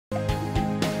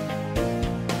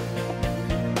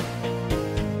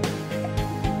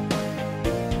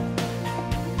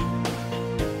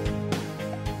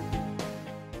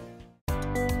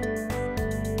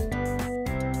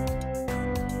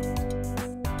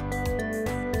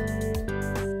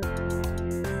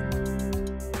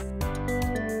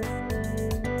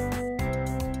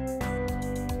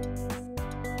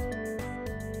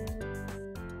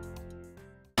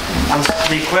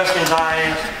The questions I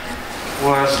asked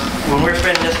was, when we're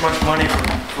spending this much money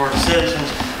for the citizens,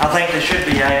 I think they should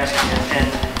be asked and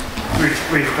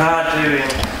replied to in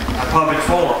a public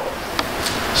forum.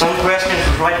 Some questions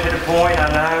was right to the point, I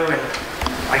know, and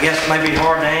I guess it may be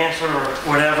hard to answer or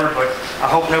whatever, but I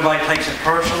hope nobody takes it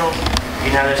personal.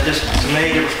 You know, it's just, to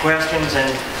me, it was questions, and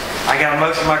I got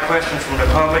most of my questions from the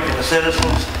public and the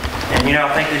citizens, and you know,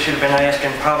 I think they should have been asked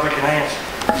in public and answered.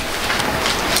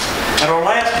 At our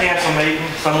last council meeting,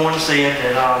 someone said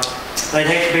that they'd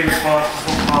hate to be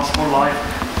responsible for possible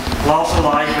loss of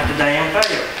life if the dam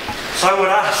failed. So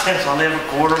would I, since I live a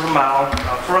quarter of a mile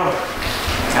from it.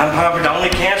 I'm probably the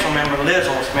only council member that lives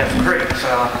on Smith Creek,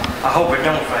 so I hope it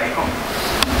don't fail.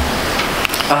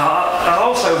 I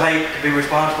also hate to be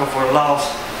responsible for the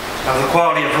loss of the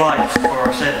quality of life for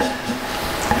our citizens.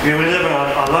 You know, we live in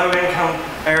a low-income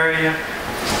area.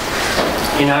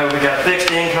 You know, we got fixed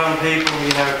income people.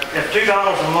 You know, if $2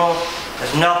 a month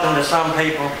is nothing to some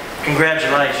people,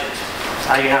 congratulations.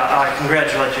 I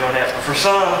congratulate you on that. But for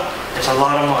some, it's a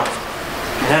lot of money.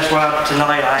 And that's why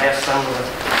tonight I asked some of the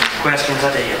questions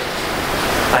I did.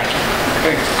 Thank you.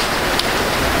 Okay.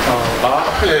 Bob?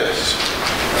 Yes.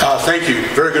 Thank you.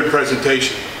 Very good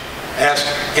presentation.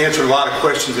 Answered a lot of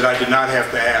questions that I did not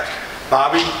have to ask.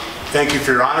 Bobby, thank you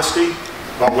for your honesty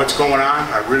about what's going on.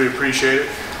 I really appreciate it.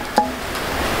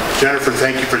 Jennifer,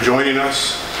 thank you for joining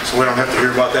us, so we don't have to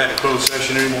hear about that in closed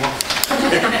session anymore.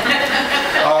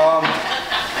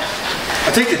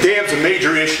 I think the dam's a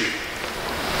major issue.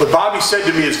 What Bobby said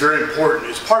to me is very important.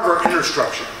 It's part of our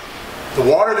infrastructure. The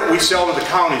water that we sell to the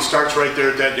county starts right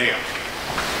there at that dam.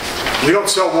 We don't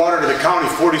sell water to the county.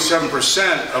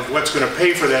 47% of what's going to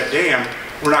pay for that dam,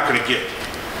 we're not going to get.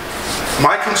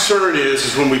 My concern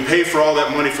is when we pay for all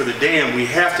that money for the dam, we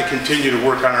have to continue to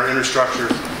work on our infrastructure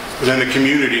within the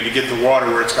community to get the water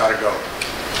where it's got to go.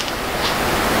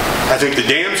 I think the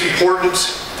dam's important.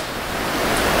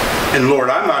 And Lord,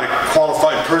 I'm not a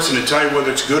qualified person to tell you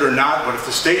whether it's good or not, but if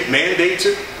the state mandates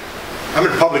it, I'm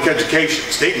in public education.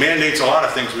 The state mandates a lot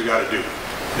of things we got to do.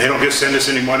 They don't just send us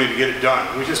any money to get it done.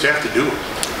 We just have to do it.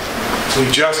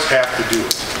 We just have to do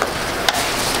it.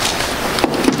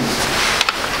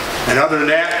 And other than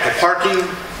that, the parking,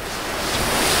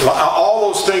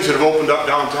 all those things that have opened up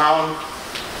downtown,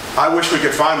 I wish we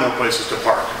could find more places to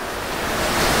park.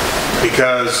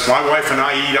 Because my wife and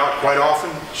I eat out quite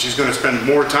often. She's going to spend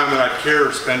more time than I'd care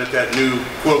to spend at that new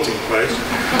quilting place.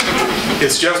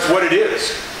 It's just what it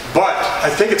is. But I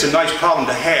think it's a nice problem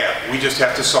to have. We just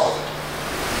have to solve it.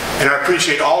 And I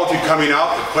appreciate all of you coming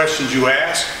out, the questions you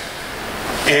asked.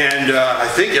 And I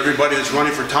think everybody that's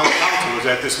running for town council was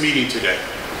at this meeting today.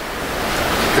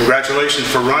 Congratulations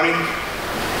for running.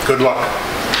 Good luck.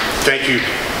 Thank you.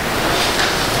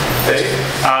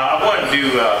 I wanted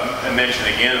to mention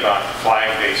again about the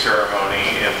Flag Day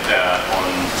ceremony on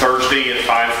Thursday at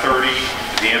 5:30,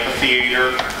 the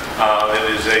amphitheater.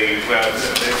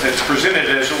 It's presented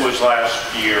as it was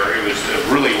last year. It was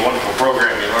a really wonderful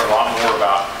program. You learn a lot more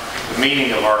about the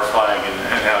meaning of our flag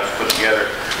and how it's put together.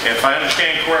 And if I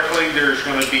understand correctly, there's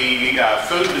going to be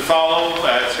food to follow.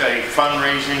 It's a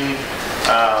fundraising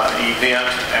event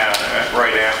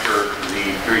right after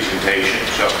the presentation.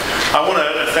 So I want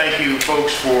to thank you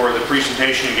folks for the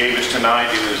presentation you gave us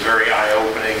tonight. It was very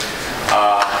eye-opening.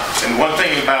 And one thing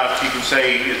about, you can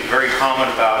say, is very common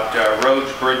about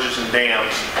roads, bridges, and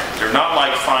dams. They're not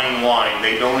like fine wine.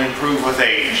 They don't improve with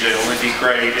age. They only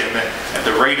degrade, and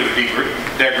the rate of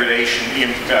degradation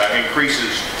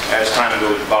increases as time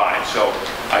goes by. So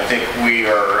I think we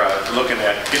are looking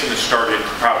at getting this started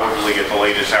probably at the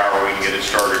latest hour we can get it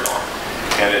started on.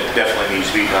 And it definitely needs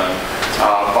to be done.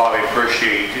 Bob, I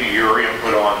appreciate your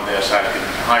input on this. I can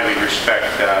highly respect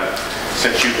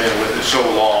since you've been with it so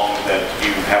long that you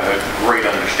have a great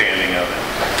understanding of it.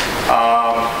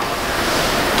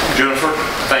 Jennifer,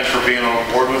 thanks for being on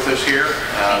board with us here.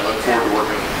 Look forward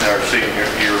to seeing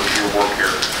your work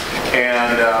here.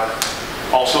 And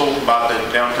also about the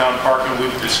downtown parking,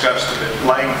 we've discussed it at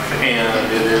length, and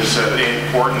it is an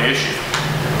important issue.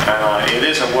 It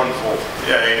is a wonderful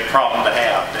problem to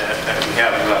have, that we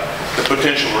have the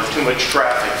potential for too much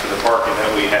traffic for the parking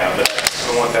that we have. But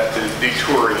I don't want that to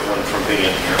deter anyone from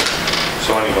being here.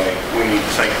 So anyway, we need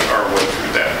to think our way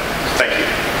through that. Thank you.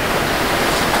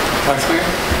 Vice Mayor?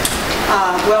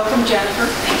 Welcome, Jennifer.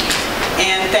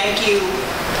 And thank you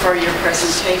for your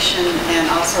presentation, and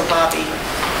also Bobby.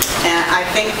 And I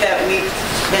think that we've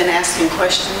been asking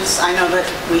questions. I know that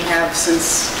we have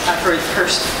since I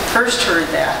first heard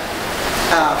that.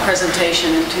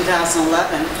 presentation in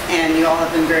 2011, and you all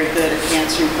have been very good at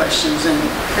answering questions, and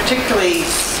particularly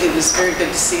it was very good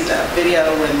to see the video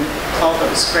and all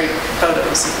those great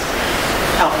photos.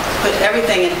 Help put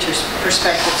everything into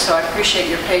perspective, so I appreciate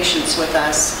your patience with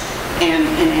us and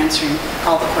in answering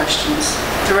all the questions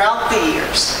throughout the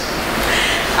years.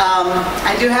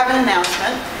 I do have an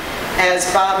announcement. As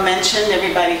Bob mentioned,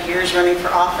 everybody here is running for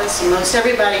office, and most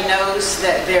everybody knows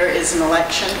that there is an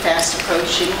election fast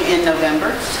approaching in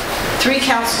November. 3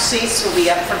 council seats will be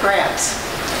up for grabs.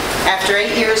 After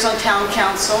 8 years on town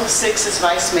council, 6 as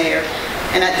vice mayor,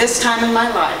 and at this time in my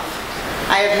life,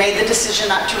 I have made the decision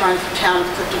not to run for town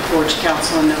Clifton Forge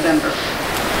Council in November.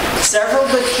 Several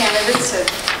good candidates have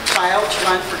filed to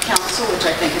run for council, which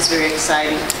I think is very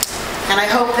exciting, and I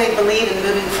hope they believe in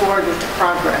moving forward with the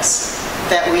progress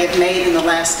that we have made in the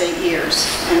last 8 years,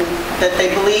 and that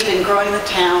they believe in growing the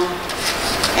town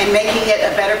and making it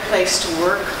a better place to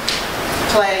work,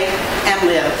 play, and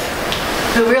live,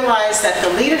 who realize that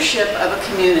the leadership of a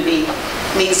community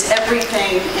means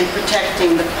everything in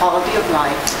protecting the quality of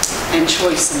life and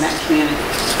choice in that community.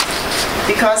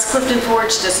 Because Clifton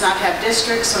Forge does not have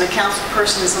districts, when a council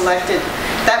person is elected,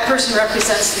 that person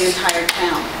represents the entire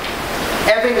town.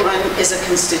 Everyone is a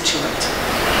constituent.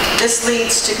 This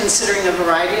leads to considering a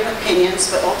variety of opinions,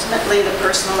 but ultimately the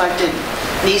person elected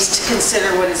needs to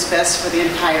consider what is best for the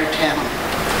entire town.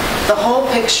 The whole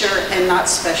picture and not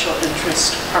special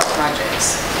interest or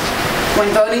projects. When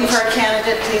voting for a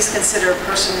candidate, please consider a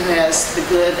person who has the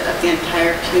good of the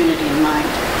entire community in mind.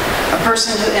 A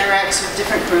person who interacts with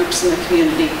different groups in the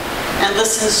community and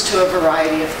listens to a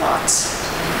variety of thoughts.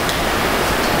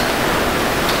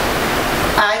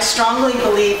 I strongly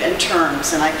believe in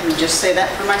terms, and I can just say that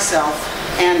for myself,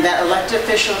 and that elected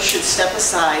officials should step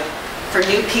aside for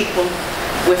new people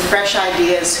with fresh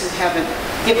ideas who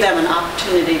give them an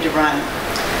opportunity to run.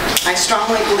 I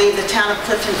strongly believe the town of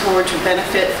Clifton Forge would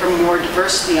benefit from more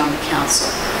diversity on the council.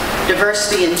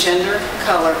 Diversity in gender,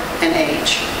 color, and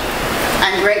age.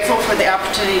 I'm grateful for the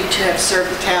opportunity to have served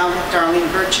the town with Darlene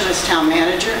Burchin as town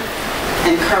manager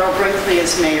and Carl Brinkley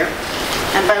as mayor,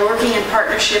 and by working in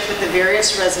partnership with the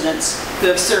various residents who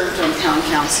have served on town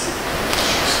council.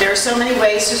 There are so many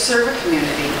ways to serve a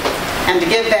community and to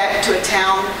give back to a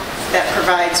town that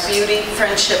provides beauty,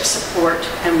 friendship, support,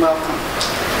 and welcome.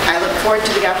 I look forward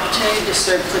to the opportunity to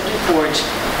serve Clifton Forge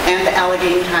and the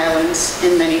Allegheny Highlands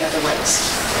in many other ways.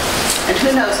 And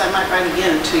who knows, I might run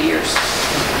again in 2 years.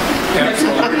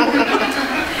 Absolutely.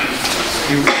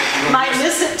 Might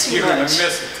miss it too You're going much. to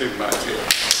miss it too much, yeah.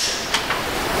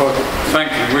 Well,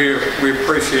 thank you. We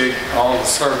appreciate all the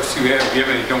service you have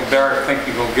given. You don't dare think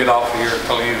you're going to get off of here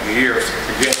until the end of the year, so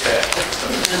forget that.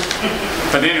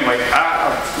 But anyway,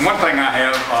 one thing I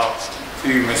have to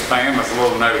you, Miss Pam, is a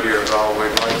little note here, as always,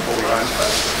 right before we run.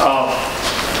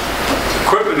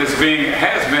 Equipment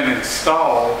has been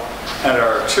installed at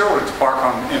our children's park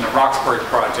in the Roxbury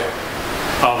project.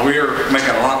 We're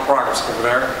making a lot of progress over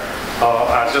there.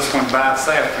 I just went by this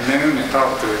afternoon and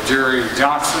talked to Jerry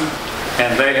Johnson,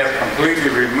 and they have completely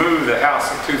removed the house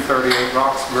at 238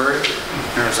 Roxbury.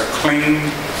 There's a clean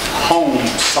home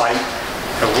site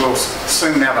that we'll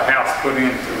soon have a house put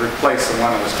in to replace the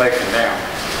one that was taken down.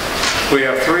 We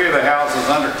have 3 of the houses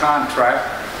under contract.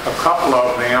 A couple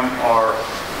of them are,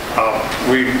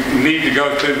 we need to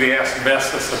go through the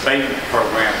asbestos abatement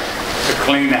program to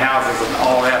clean the houses of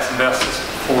all asbestos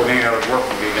before any other work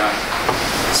can be done.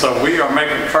 So we are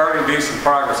making fairly decent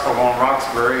progress over on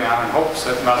Roxbury. I'm in hopes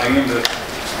that by the end of,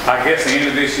 the end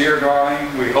of this year, Darlene,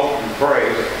 we hope and pray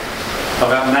that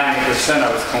about 90%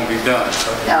 of it's going to be done.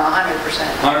 So No, 100%.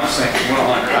 100%,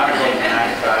 100. I'd go for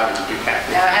 95 and be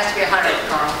happy. No, it has to be 100,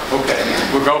 Carl. Okay,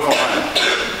 we'll go for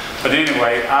 100. But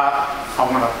anyway, I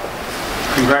want to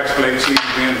congratulate you on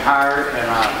being hired, and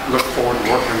I look forward to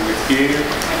working with you.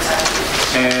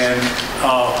 And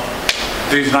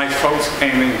these nice folks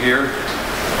came in here.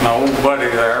 My old buddy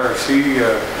there,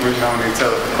 we've known each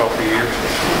other for a couple of years,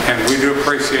 and we do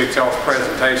appreciate y'all's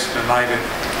presentation tonight. It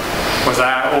was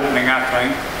eye-opening, I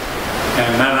think.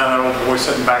 And then that old boy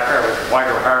sitting back there with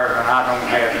whiter hair than I don't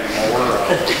have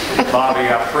anymore. Bobby,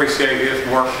 I appreciate his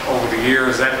work over the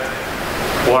years. That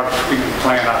water treatment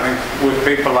plant, I think with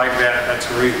people like that, that's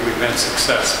the reason we've been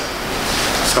successful.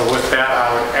 So with that, I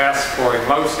would ask for a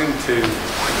motion to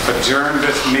adjourn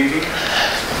this meeting.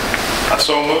 I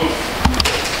so move.